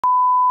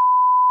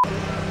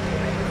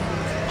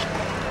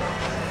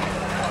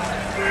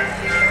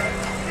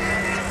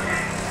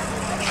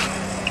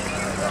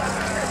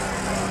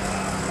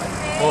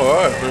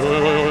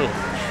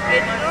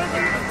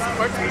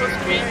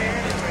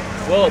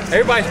Well,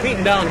 everybody's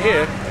meeting down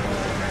here.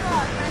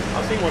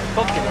 I'll see what's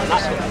cooking or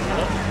not cooking, you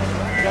know?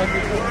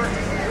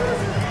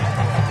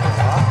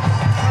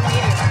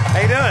 How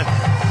you doing?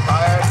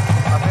 Tired.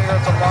 I figure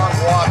it's a long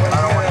walk, and I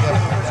don't want to get...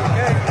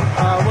 Okay.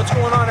 What's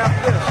going on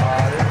after this?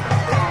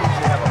 We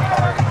usually have a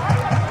party.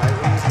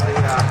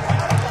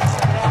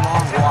 It's a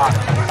long walk.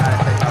 We gotta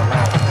take our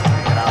rest to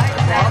get out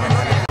there.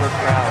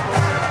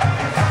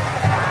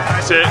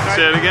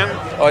 Say it again?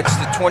 Oh, it's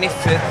the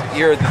 25th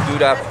year of the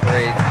Doodah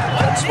Parade.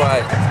 That's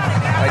why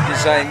I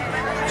designed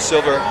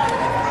silver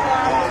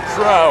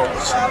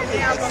crowns,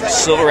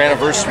 silver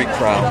anniversary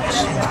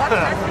crowns.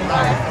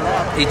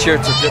 Each year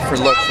it's a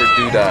different look for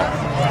Doodah.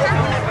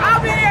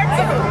 I'll be there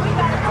too.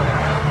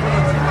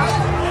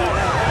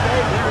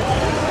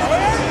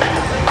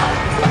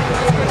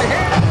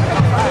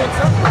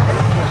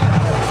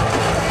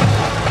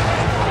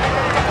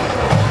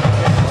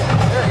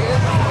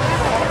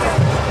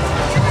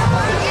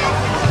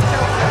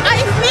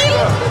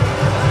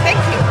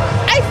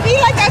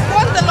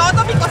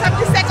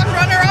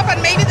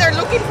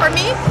 For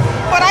me,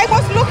 but I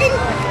was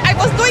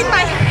doing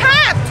my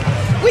hat,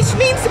 which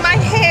means my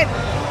head.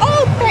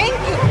 Oh, thank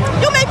you.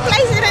 You may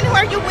place it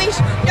anywhere you wish.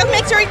 Just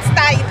make sure it's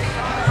tight.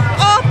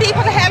 Oh,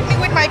 people help me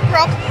with my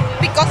prop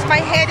because my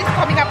head is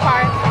coming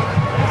apart.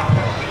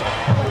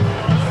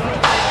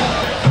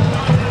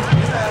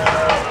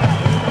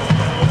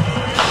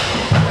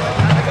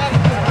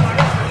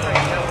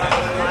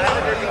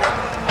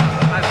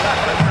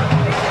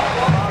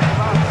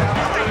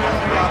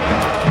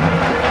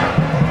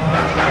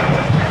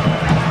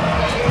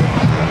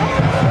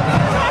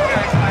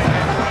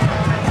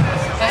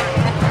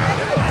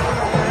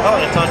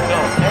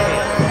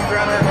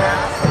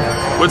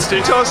 Can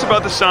you tell us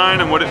about the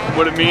sign and what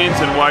it means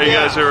and why you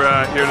guys are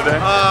here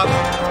today?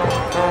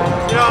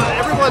 You know,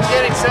 everyone's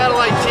getting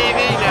satellite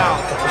TV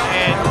now,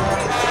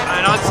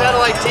 and on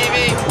satellite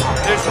TV,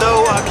 there's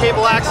no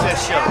cable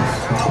access shows.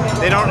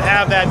 They don't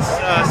have that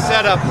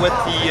setup with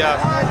the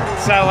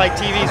satellite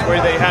TVs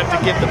where they have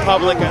to give the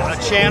public a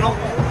channel,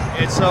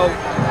 and so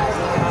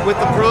with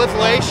the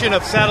proliferation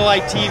of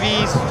satellite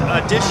TVs,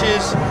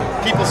 dishes,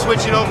 people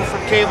switching over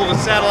from cable to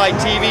satellite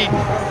TV.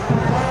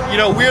 You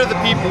know, we're the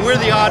people, we're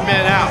the odd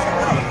man out,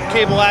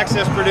 cable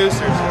access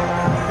producers.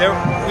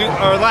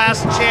 Our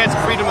last chance of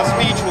freedom of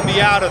speech will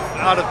be out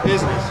of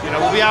business. You know,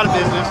 we'll be out of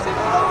business,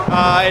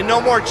 and no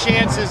more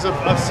chances of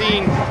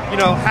seeing, you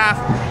know,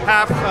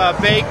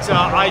 half-baked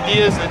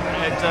ideas and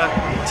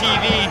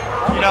TV,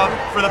 you know,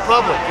 for the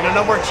public. You know,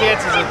 no more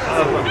chances of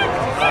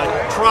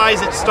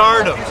tries at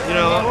stardom, you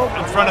know,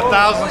 in front of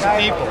thousands of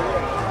people.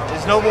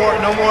 There's no more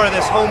of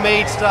this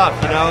homemade stuff,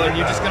 you know, and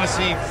you're just going to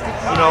see,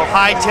 you know,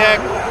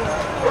 high-tech,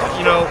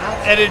 you know,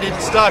 edited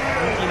stuff.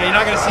 You know, you're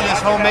not going to see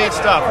this homemade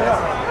stuff.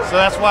 So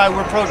that's why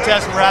we're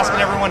protesting. We're asking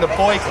everyone to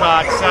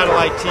boycott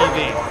satellite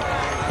TV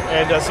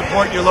and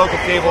support your local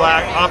cable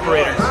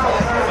operators.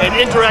 And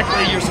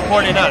indirectly, you're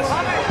supporting us.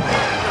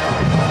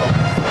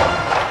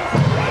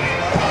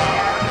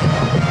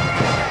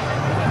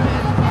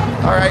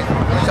 All right,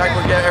 looks like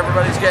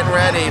everybody's getting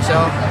ready, so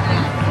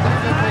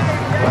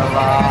we'll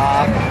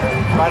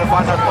try to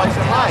find our place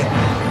in line.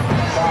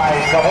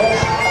 Side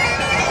doubles.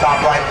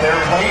 Stop right there,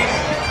 please.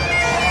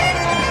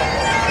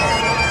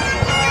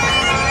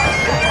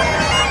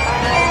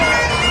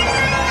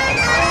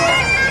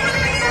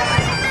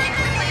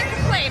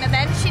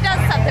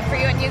 Something for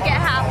you and you get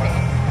happy.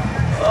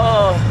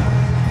 Oh.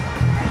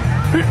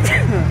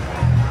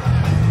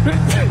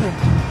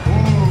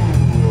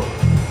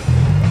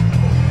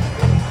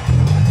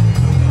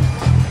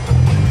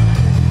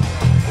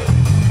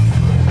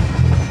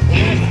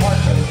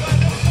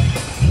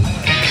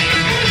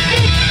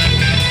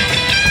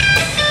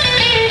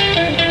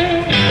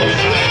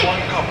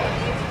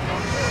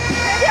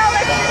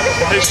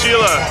 Hey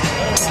Sheila,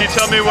 can you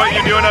tell me what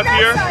you're doing up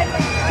here?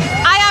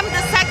 I am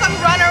the second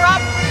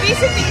runner-up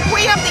visiting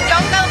Queen of the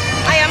Jungle.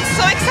 I am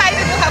so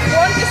excited to have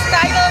won this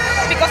title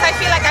because I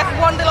feel like I've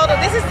won the lotto.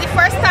 This is the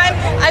first time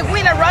I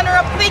win a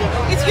runner-up thing.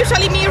 It's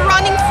usually me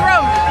running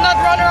from, not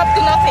runner-up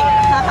to nothing.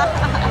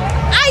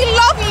 I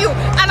love you,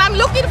 and I'm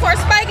looking for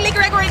Spike Lee,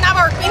 Gregory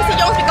Nava, or Quincy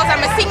Jones because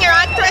I'm a singer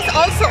actress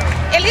also.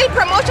 A little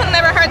promotion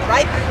never hurt,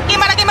 right?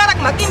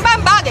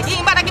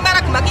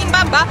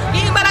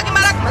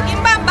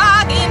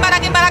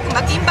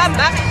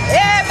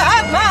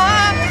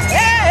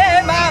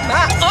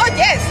 Oh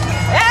yes!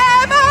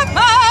 Hey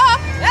mama!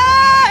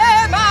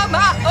 Hey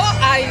mama! Oh,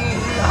 I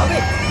love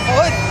it!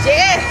 Oh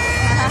yes!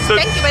 So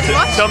thank you very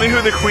much. Tell me who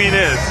the queen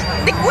is.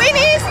 The queen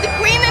is the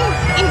queen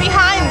in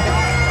behind.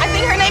 I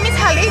think her name is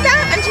Halida,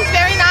 and she's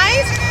very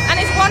nice, and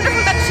it's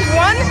wonderful that she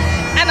won.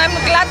 And I'm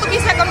glad to be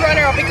second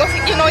runner-up because,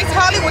 you know, it's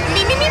Hollywood.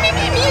 Me.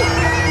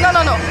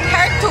 No.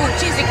 Her too.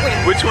 She's the queen.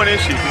 Which one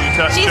is she? Can you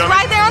tell me? She's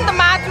right there on the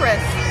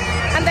mattress.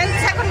 And then the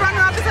second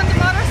runner-up is on the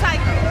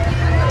motorcycle.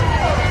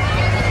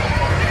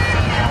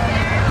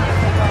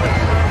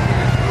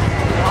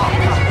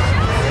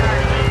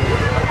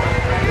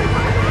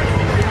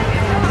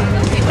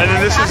 And then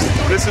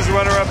this is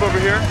runner-up up over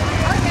here?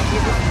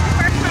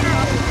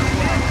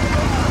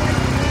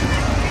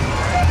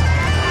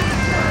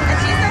 And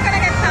she's still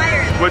gonna get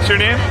tired. What's your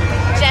name?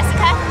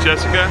 Jessica?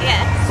 Jessica?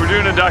 Yes. We're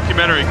doing a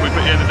documentary. Can we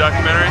put you in the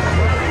documentary?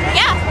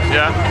 Yeah.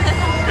 Yeah?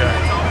 Okay.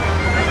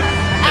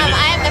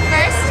 I am the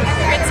first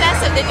princess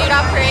of the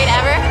Doodah Parade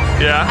ever.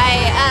 Yeah?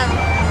 I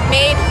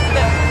made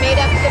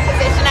up the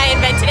position. I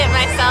invented it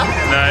myself.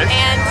 Nice.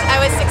 And I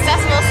was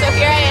successful, so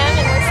here I am,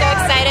 and we're so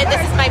excited.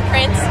 This is my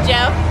prince,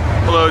 Joe.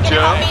 Hello, He's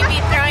Joe. gonna help me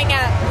be throwing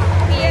out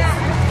these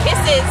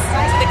kisses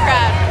to the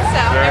crowd. So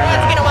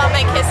everyone's gonna want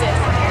my kisses.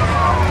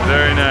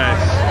 Very nice.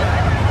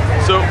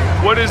 So,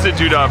 what is the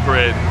Doodah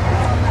Parade?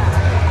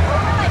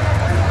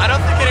 I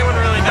don't think anyone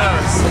really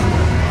knows.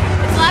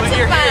 It's lots of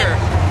fun.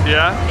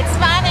 Yeah? It's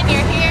fun, and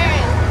you're here,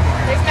 and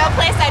there's no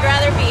place I'd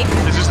rather be.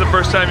 Is this the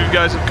first time you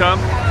guys have come?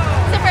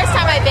 It's the first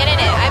time I've been in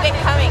it. I've been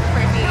coming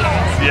for a few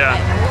years. Yeah.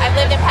 But I've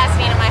lived in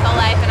Pasadena my whole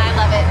life, and I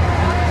love it.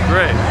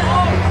 Great.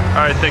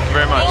 All right, thank you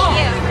very much. Thank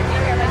you.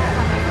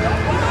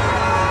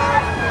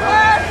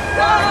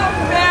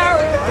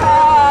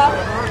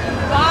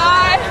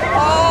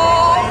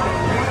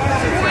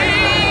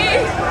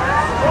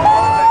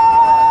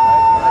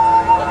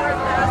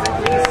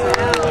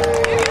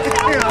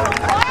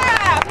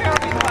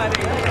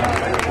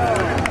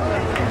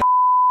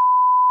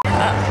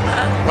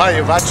 Well,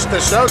 you watched the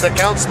show, the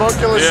Count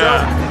Smokula Yeah.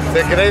 show,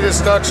 the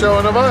greatest talk show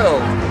in the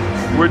world.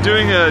 We're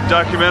doing a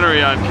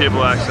documentary on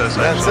cable access.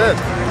 That's actually. it.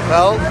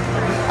 Well,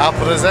 I'll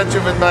present you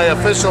with my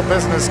official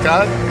business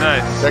card,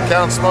 Nice. the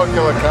Count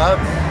Smokula card,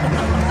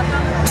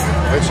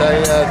 which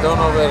I don't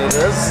know where it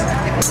is,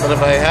 but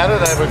if I had it,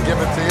 I would give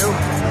it to you.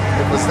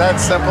 It was that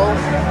simple.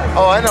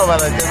 Oh, I know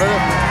what I did with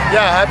it.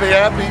 Yeah, I'd be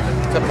happy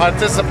to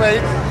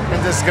participate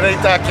in this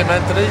great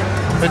documentary,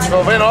 which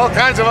will win all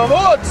kinds of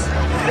awards.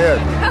 Here,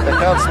 the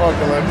Count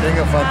Smokula, King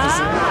of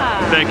Fantasy.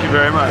 Thank you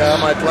very much. Yeah,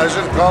 my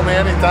pleasure. Call me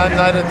anytime,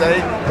 night or day,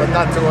 but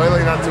not too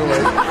early, not too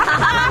late.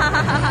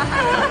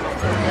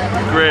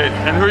 Great.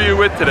 And who are you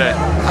with today?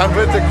 I'm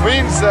with the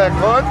Queen's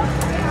Court,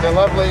 the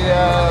lovely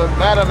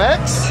Madam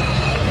X.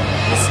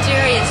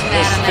 Mysterious,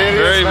 Madam.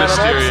 Very Madam X,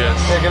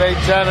 mysterious. the great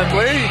Janet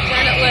Lee.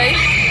 Janet Lee.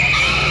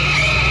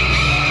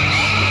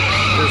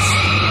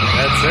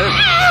 That's it.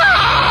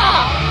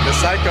 The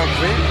Psycho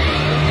Queen.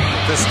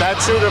 The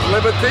Statue of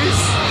Liberties.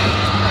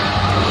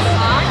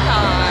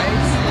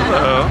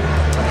 Hello.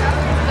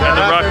 And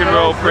the rock and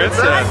roll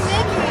princess.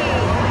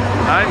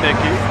 Hi,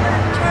 Nikki.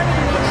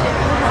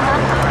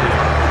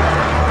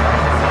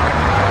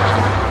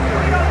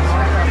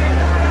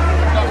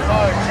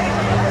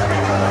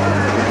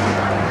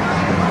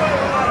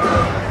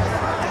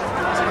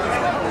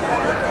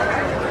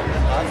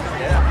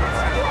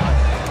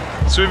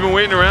 So we've been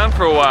waiting around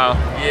for a while.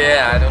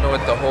 Yeah, I don't know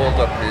what the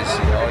holdup is.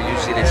 You know,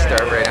 usually they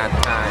start right on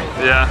time.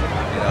 Yeah.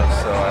 You know,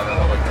 so I don't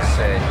know what to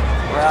say.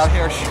 We're out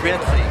here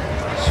schwitzing.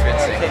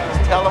 Schwitzing. Okay,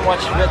 tell them what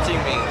schwitzing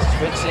means.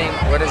 Schwitzing.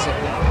 What does it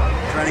mean?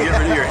 Trying to get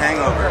rid of your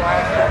hangover.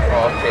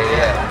 Oh, okay,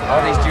 yeah.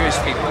 All these Jewish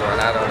people, and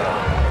I don't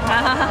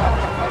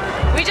know.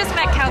 We just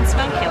met Count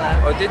Smokula.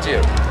 Oh, did you?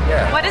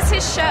 Yeah. What is his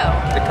show?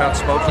 The Count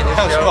Smokula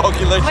show.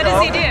 What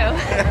does he do?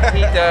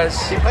 He does.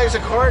 He plays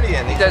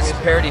accordion. He does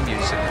parody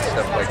music and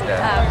stuff like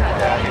that.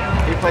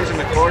 Yeah, he plays an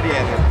accordion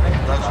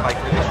and does like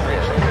really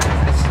rich.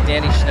 This is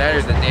Danny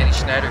Schneider, the Danny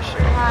Schneider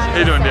show. How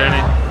you doing, Danny?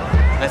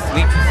 Nice to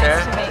meet you,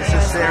 Sarah. This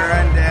is Sarah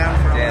and Dan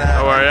from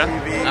How are you?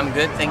 TV. I'm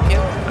good, thank you.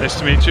 Nice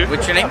to meet you.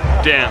 What's your name?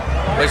 Dan.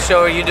 What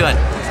show are you doing?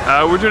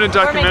 We're doing a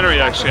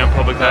documentary actually on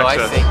public Oh, I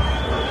access. see.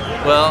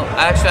 Well,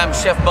 actually, I'm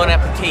Chef Bon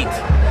Appetit.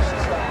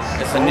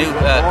 It's a new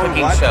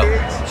cooking what show.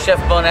 teats? Chef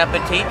Bon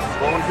Appetit.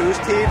 Bone whose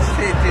teeth?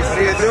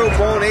 You do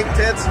bone ape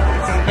tits?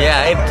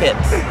 Yeah, ape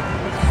tits.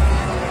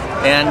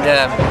 And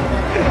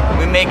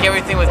we make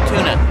everything with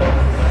tuna.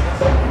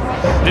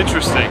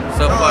 Interesting.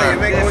 So Oh, far. you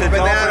make it with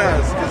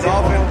bananas.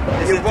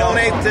 You bone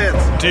ape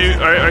tits. Do you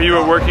are you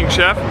a working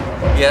chef?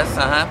 Yes,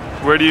 uh-huh.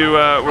 Where do you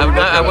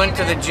I went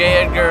to the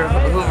J. Edgar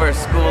Hoover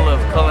School of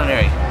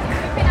Culinary.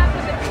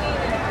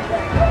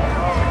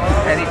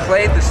 And he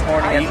played this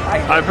morning.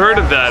 I've heard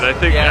of that. I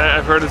think Yeah.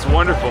 I've heard it's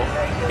wonderful.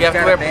 You have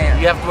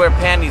to wear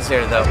panties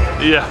there though.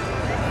 Yeah.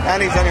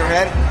 Panties on your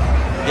head?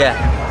 Yeah.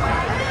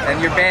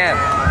 And your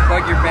band.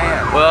 Plug your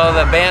band. Well,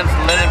 the band's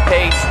Lennon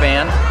Page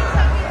Band.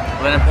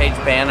 Lennon Page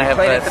Band. I have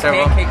Played at the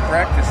several. pancake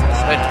breakfast.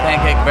 Played at the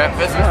pancake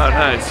breakfast. Oh,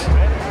 nice.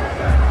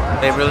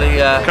 They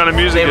really kind of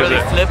music they is really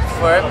it? flipped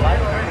for it.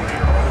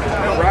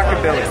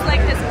 Rockabilly. It's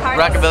like this party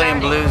Rockabilly and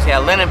starting. blues.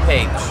 Yeah, Lennon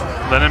Page.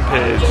 Lennon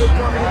Page.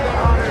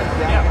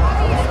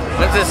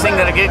 When's this thing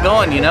gonna get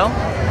going? You know,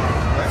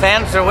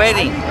 fans are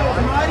waiting.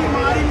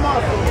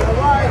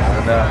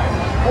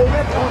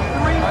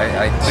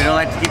 We don't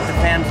like to keep the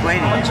fans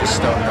waiting. I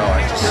just don't know.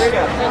 I just...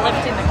 They're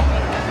lifting the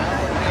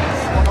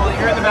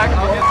You're in the back.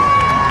 I'll get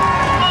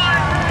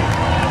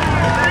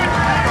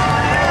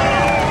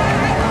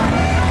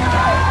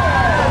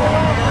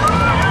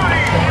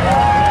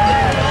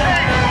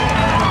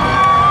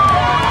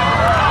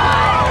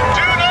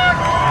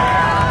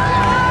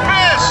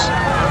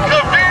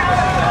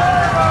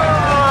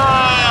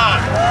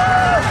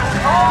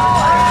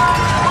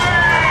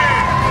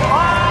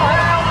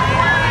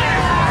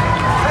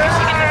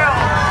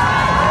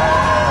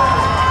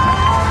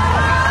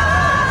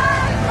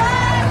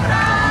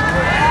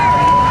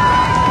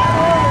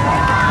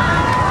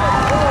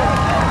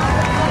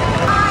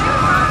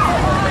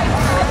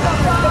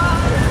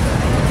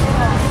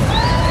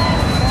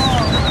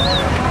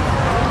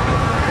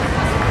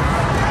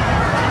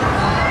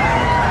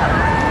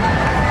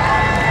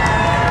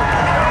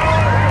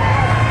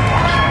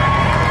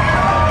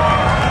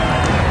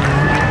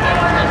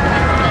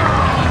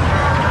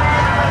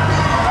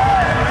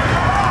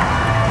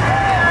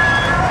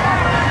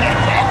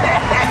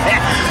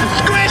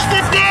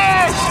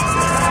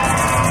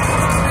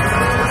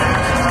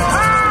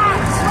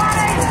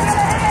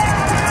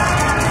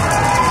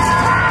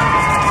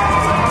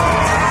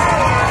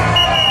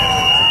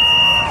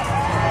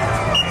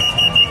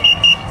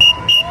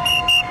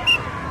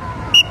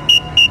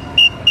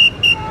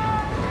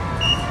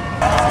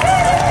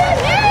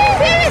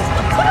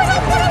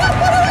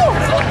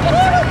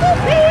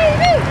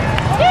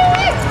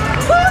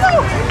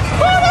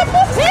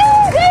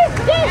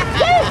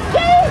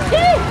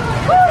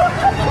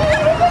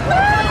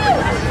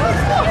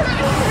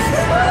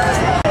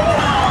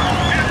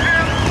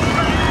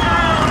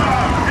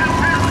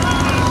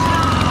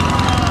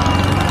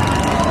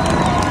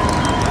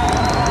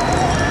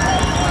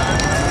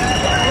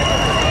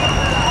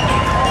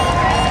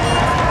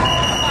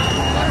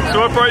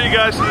What brought you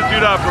guys to the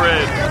Doodah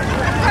Parade?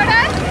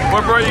 Pardon?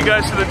 What brought you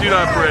guys to the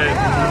Doodah Parade?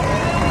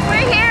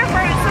 We're here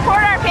for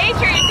support our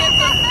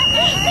patriotism.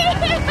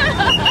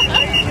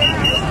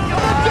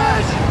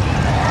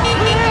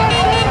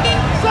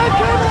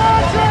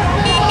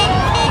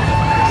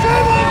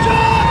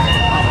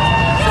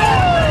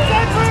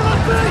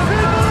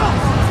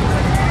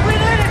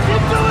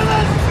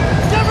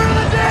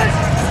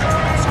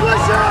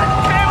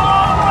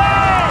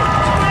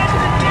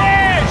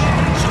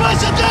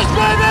 Squish the dish,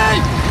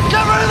 baby!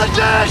 Get rid of the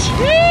dish!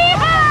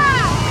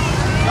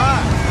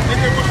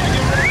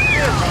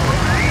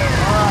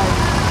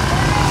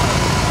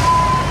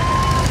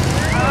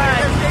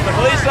 The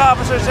police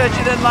officer said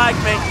you didn't like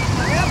me.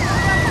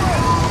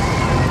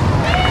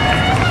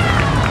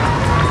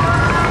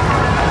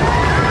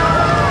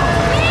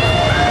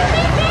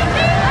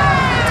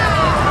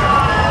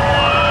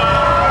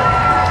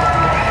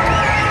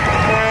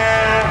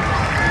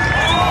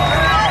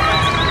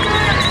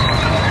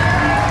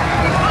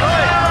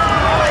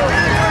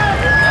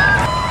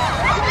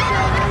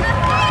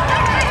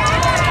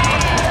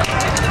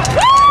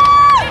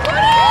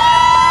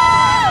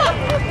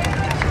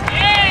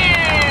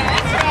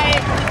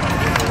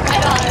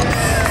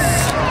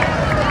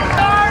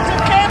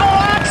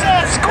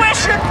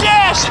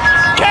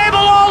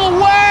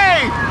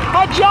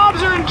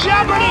 Jobs are in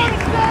jeopardy!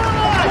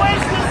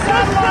 Squish the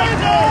satellite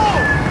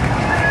dish!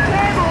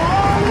 Cable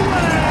all the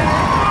way!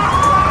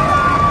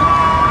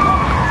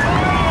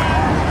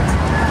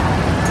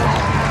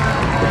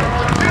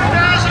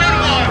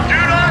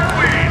 Doodah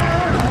Queen!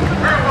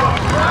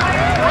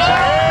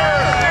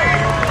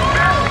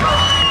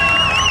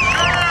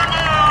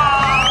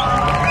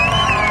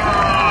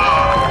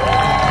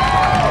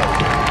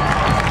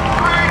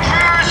 Three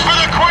cheers for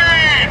the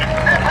Queen!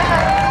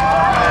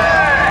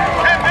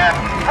 Hip hip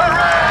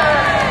hooray!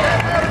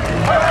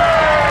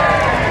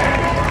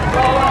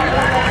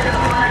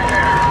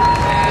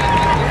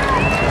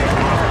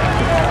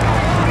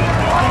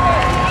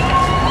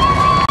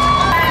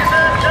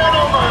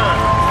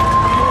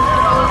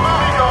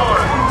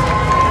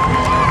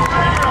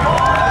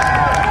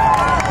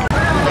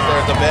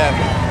 There's the bend.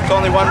 It's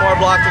only one more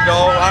block to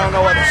go. I don't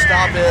know what the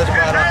stop is,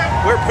 but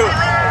we're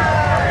pooped.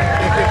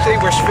 You can see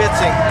we're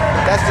schwitzing.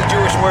 That's the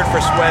Jewish word for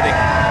sweating.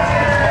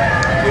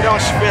 We don't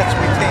schwitz,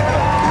 we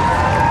tinkle.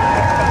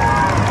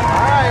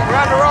 All right,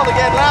 we're on the road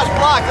again. Last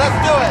block. Let's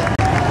do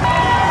it.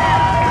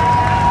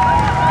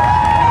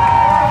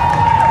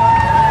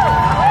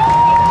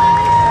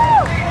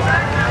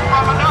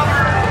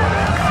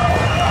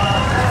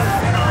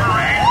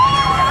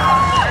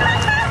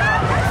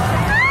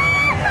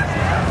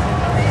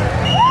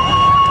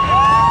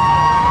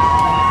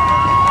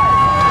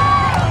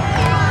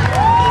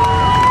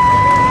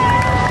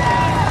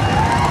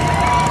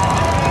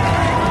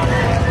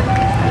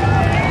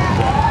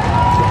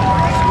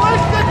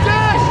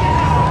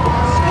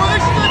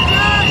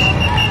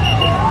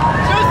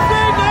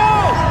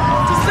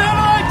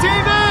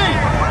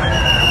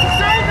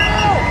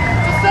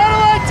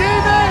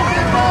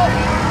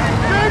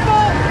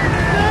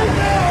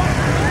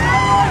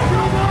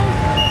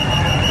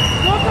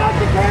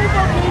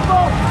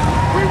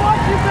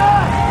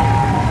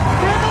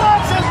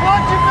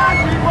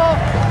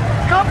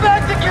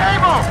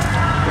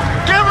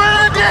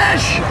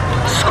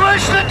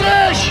 Squish the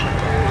dish!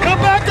 Come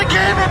back to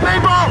cable,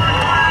 people!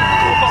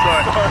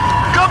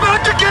 Come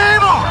back to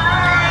cable!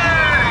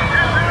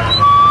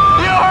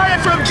 You heard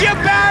it from Jim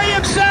Barry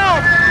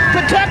himself!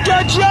 Protect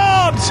our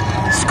jobs!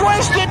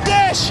 Squish the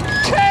dish!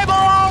 Cable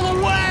all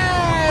the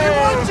way! We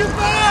want you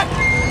back!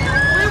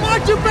 We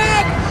want you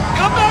back!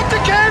 Come back to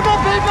cable,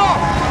 people!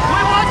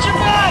 We want you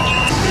back!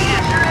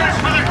 Cheers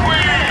for the Queen!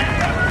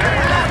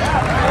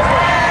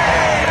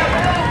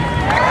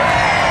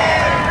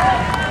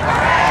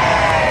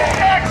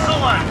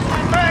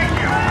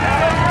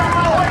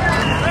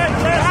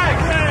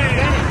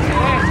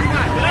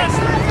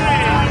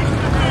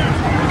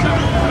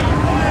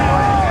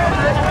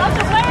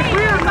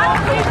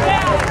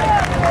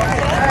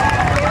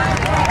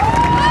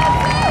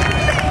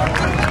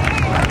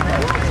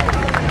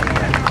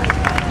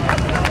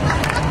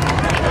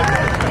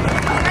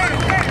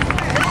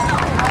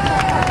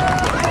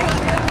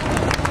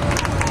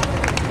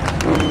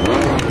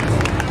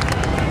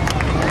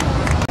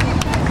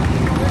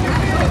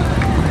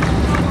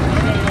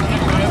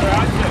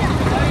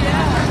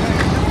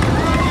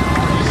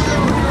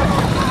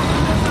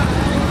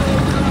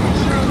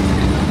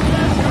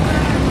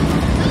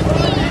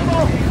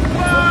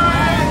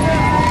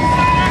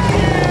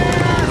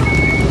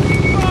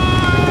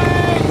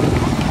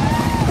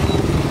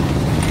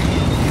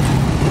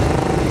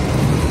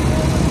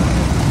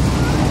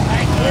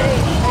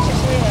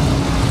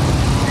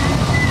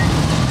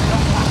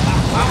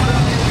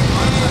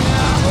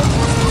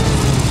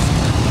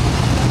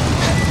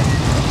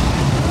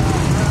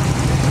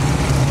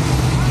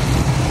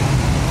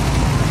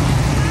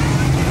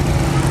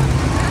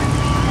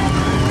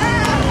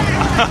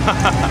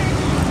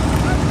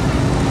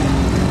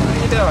 What are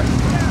you doing?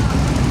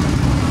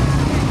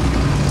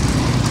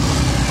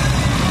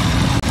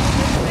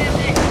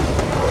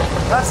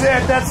 That's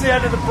it. That's the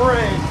end of the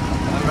parade.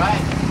 All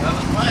right. That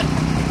was fun.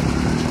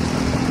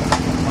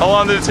 How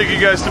long did it take you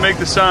guys to make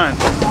the sign? A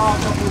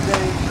couple of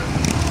days.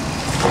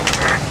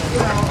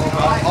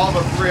 All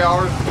but 3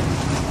 hours.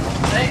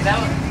 Hey, that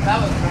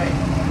was great.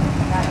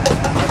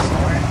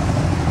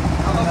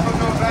 How about we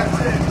go back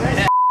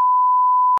to